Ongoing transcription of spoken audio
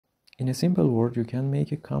In a simple word, you can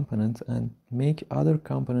make a component and make other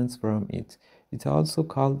components from it. It's also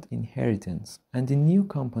called inheritance. And the new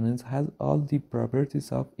component has all the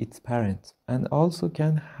properties of its parent and also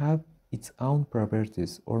can have its own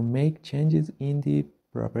properties or make changes in the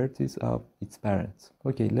properties of its parents.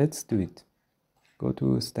 Okay, let's do it. Go to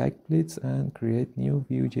StackBlitz and create new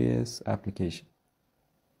Vue.js application.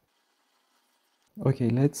 Okay,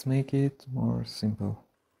 let's make it more simple.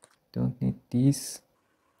 Don't need this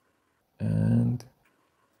and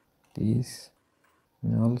this,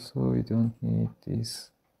 and also we don't need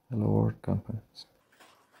this hello world components.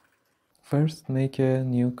 First, make a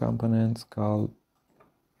new component called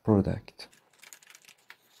product.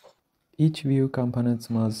 Each Vue component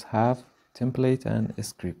must have template and a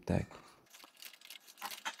script tag.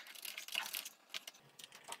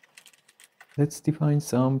 Let's define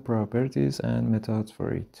some properties and methods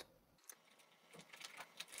for it.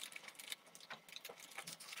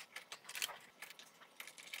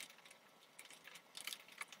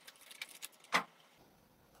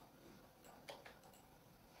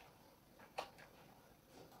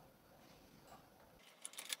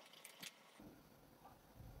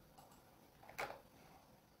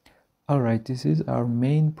 Alright, this is our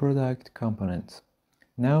main product component.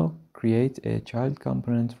 Now create a child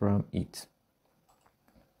component from it.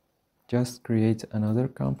 Just create another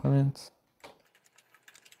component.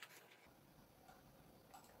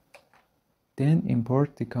 Then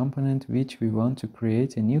import the component which we want to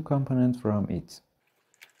create a new component from it.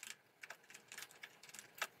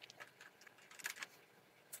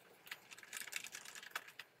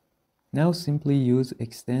 Now simply use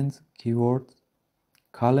extend keyword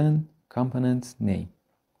colon component name.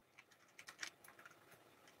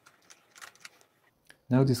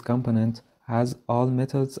 Now this component has all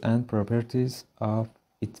methods and properties of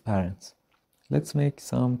its parents. Let's make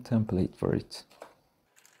some template for it.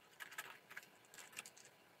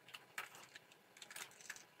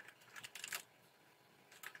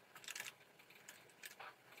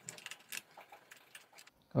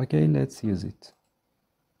 Okay, let's use it.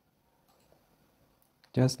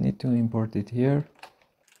 Just need to import it here.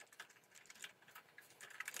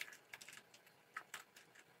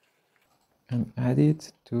 And add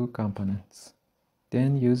it to components.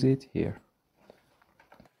 Then use it here.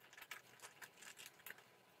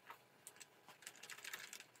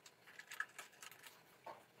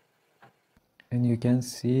 And you can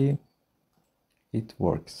see it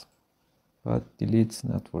works, but delete's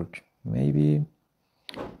not work. Maybe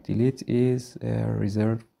delete is a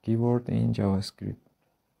reserved keyword in JavaScript.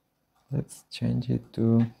 Let's change it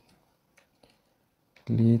to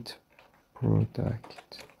delete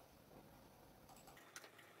product.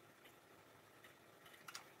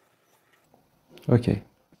 Okay,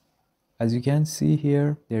 as you can see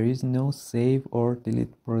here, there is no save or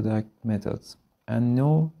delete product methods and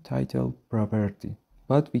no title property,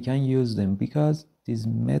 but we can use them because these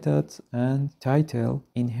methods and title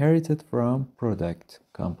inherited from product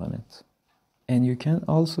component. And you can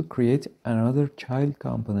also create another child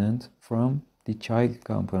component from the child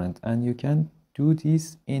component, and you can do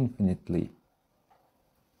this infinitely.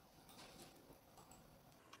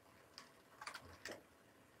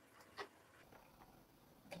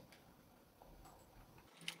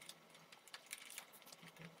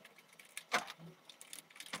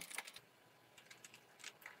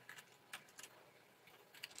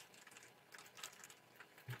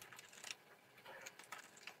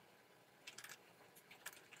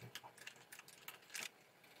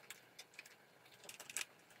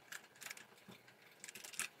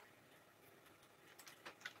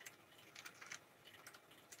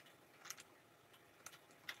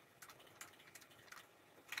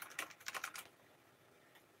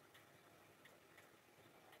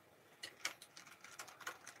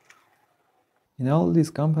 And all these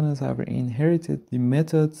components have inherited the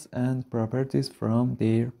methods and properties from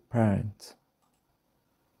their parents.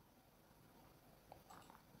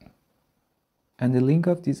 And the link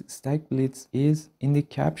of this StackBlitz is in the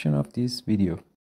caption of this video.